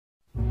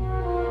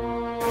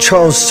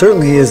Charles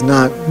certainly is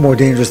not more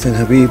dangerous than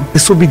Khabib.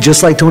 This will be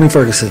just like Tony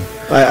Ferguson.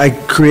 I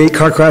create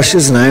car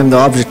crashes and I am the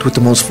object with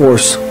the most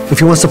force. If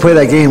he wants to play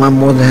that game, I'm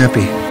more than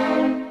happy.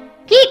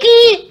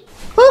 Kiki!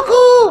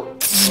 Cuckoo!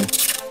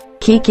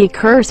 Kiki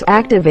curse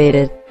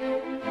activated.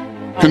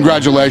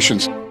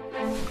 Congratulations.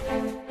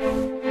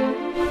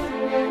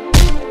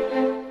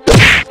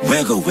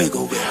 Wiggle,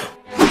 wiggle, wiggle.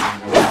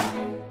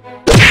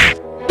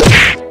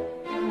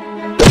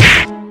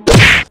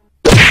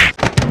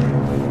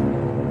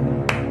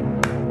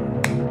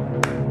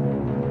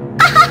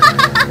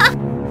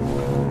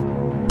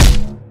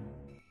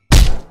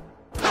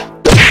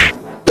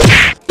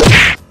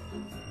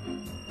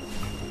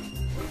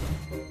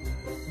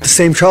 The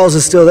same Charles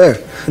is still there,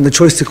 and the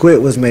choice to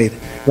quit was made.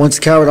 Once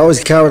a coward, always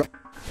a coward.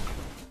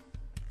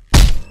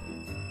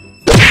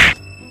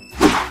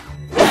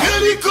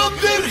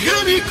 Helicopter,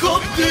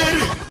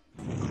 helicopter!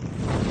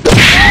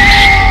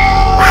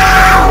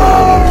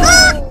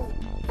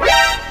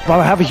 Bob,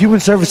 I have a human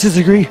services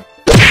degree.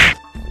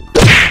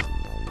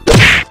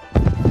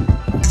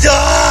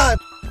 Stop!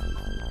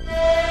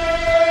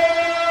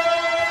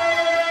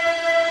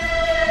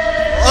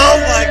 Oh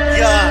my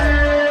God!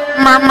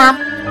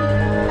 Mama.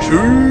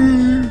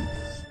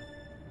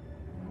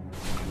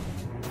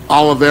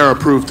 Oliveira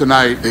proved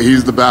tonight that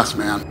he's the best,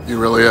 man. He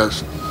really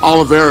is.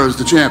 Oliveira is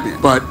the champion,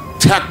 but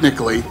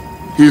technically,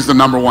 he's the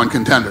 #1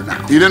 contender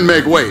now. He didn't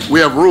make weight. We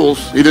have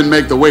rules. He didn't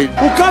make the weight.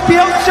 O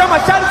campeão se chama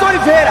Charles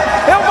Oliveira.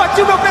 Eu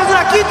bati o meu peso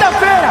na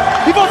quinta-feira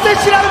e vocês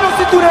tiraram meu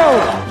cinturão.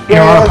 You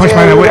don't want to push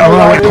my weight. I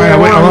want to push my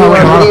weight. I want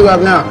to Leave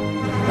up now.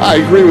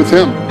 I agree with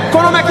him.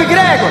 Conor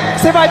McGregor,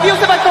 você vai vir ou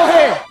você vai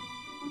correr?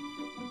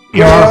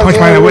 You don't want to push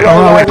my weight. I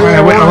want to push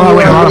my weight. I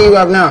want to Leave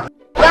up now.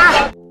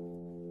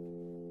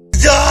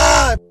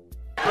 Stop!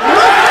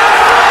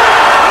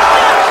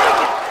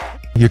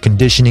 Your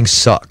conditioning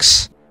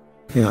sucks.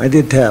 You know, I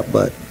did tap,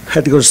 but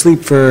had to go to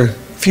sleep for a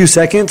few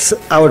seconds.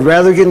 I would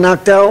rather get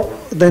knocked out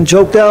than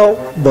choked out,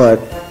 but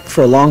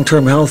for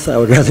long-term health, I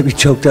would rather be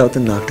choked out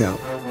than knocked out.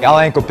 I'll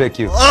ankle pick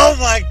you. Oh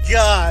my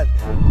God!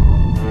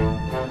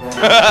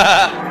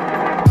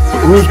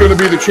 Who's going to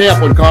be the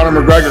champ when Conor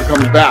McGregor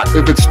comes back?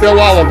 If it's still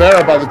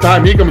Oliveira by the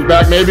time he comes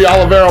back, maybe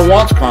Oliveira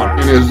wants Conor.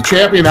 And his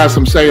champion has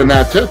some say in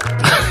that too.